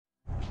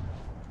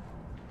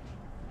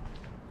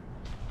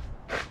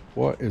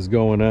What is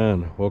going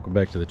on? Welcome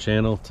back to the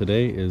channel.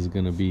 Today is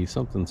going to be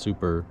something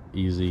super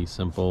easy,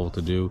 simple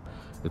to do.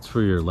 It's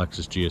for your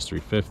Lexus GS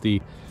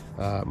 350.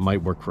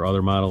 Might work for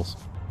other models,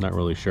 not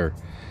really sure.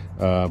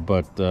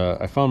 But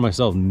I found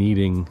myself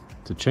needing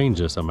to change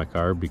this on my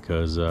car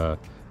because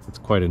it's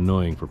quite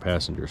annoying for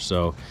passengers.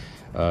 So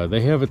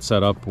they have it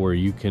set up where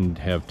you can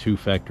have two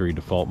factory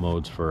default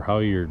modes for how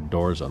your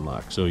doors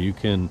unlock. So you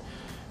can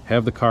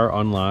have the car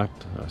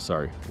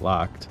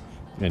locked,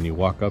 and you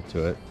walk up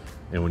to it.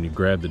 And when you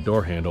grab the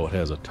door handle, it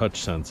has a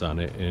touch sense on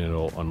it and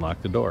it'll unlock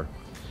the door.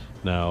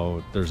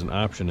 Now, there's an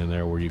option in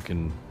there where you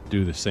can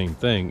do the same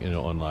thing and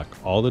it'll unlock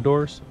all the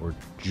doors or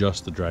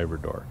just the driver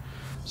door.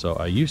 So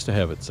I used to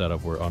have it set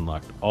up where it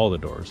unlocked all the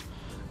doors.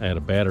 I had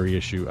a battery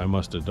issue. I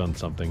must have done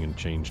something and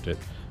changed it,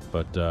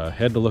 but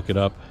had to look it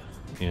up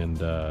and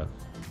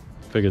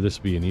figured this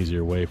would be an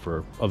easier way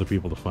for other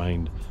people to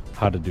find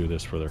how to do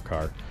this for their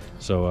car.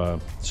 So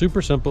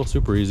super simple,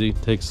 super easy,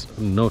 takes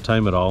no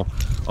time at all.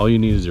 All you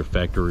need is your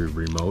factory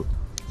remote,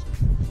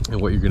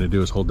 and what you're going to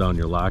do is hold down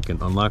your lock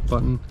and unlock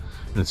button,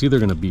 and it's either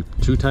going to beep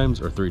 2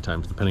 times or 3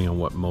 times depending on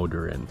what mode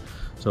you're in.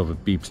 So if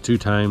it beeps 2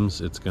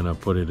 times, it's going to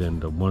put it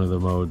into one of the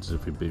modes.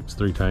 If it beeps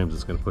 3 times,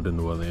 it's going to put it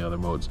into one of the other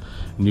modes,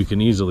 and you can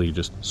easily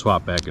just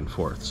swap back and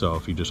forth. So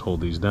if you just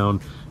hold these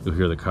down, you'll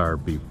hear the car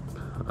beep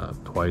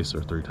twice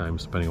or 3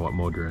 times depending on what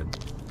mode you're in.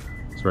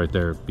 So right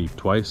there, beep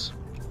twice.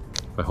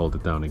 If I hold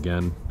it down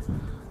again,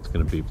 it's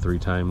going to beep 3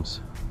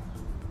 times.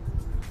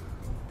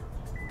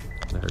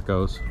 There it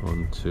goes.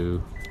 1,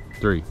 2,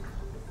 3.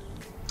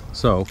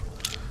 So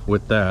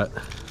with that,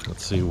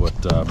 let's see what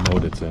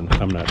mode it's in.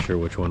 I'm not sure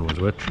which one was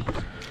which,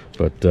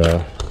 but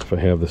if I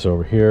have this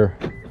over here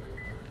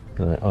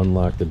and I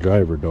unlock the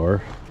driver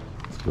door,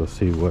 let's go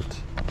see what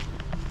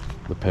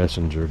the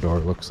passenger door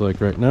looks like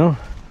right now.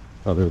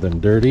 Other than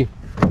dirty,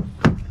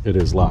 it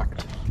is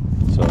locked.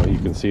 So you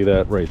can see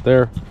that right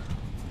there.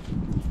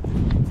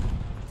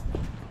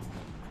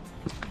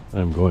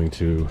 I'm going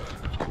to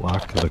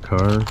lock the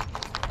car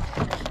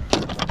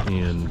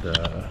and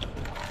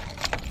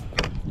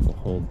we'll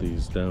hold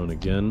these down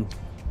again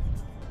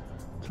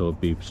until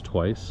it beeps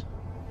twice.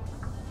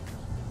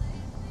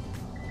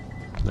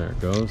 There it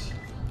goes.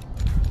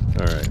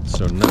 Alright,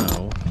 so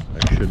now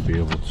I should be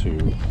able to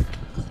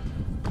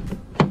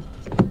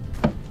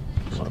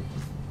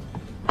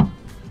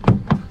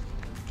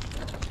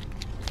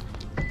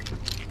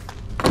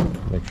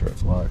make sure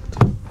it's locked.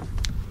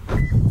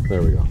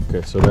 There we go.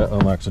 Okay, so that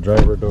unlocks the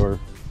driver door,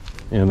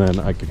 and then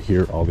I could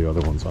hear all the other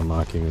ones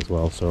unlocking as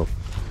well. So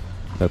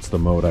that's the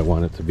mode I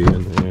want it to be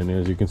in, and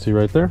as you can see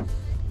right there,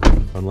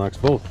 unlocks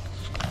both.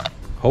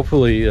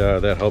 Hopefully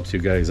that helps you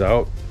guys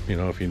out, you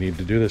know, if you need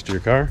to do this to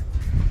your car.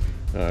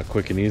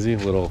 Quick and easy,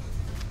 little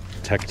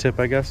tech tip,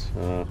 I guess.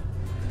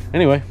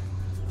 Anyway,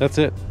 that's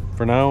it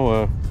for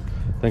now.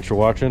 Thanks for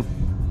watching.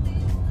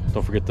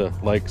 Don't forget to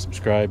like,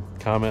 subscribe,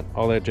 comment,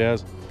 all that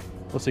jazz.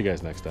 We'll see you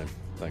guys next time.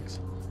 Thanks.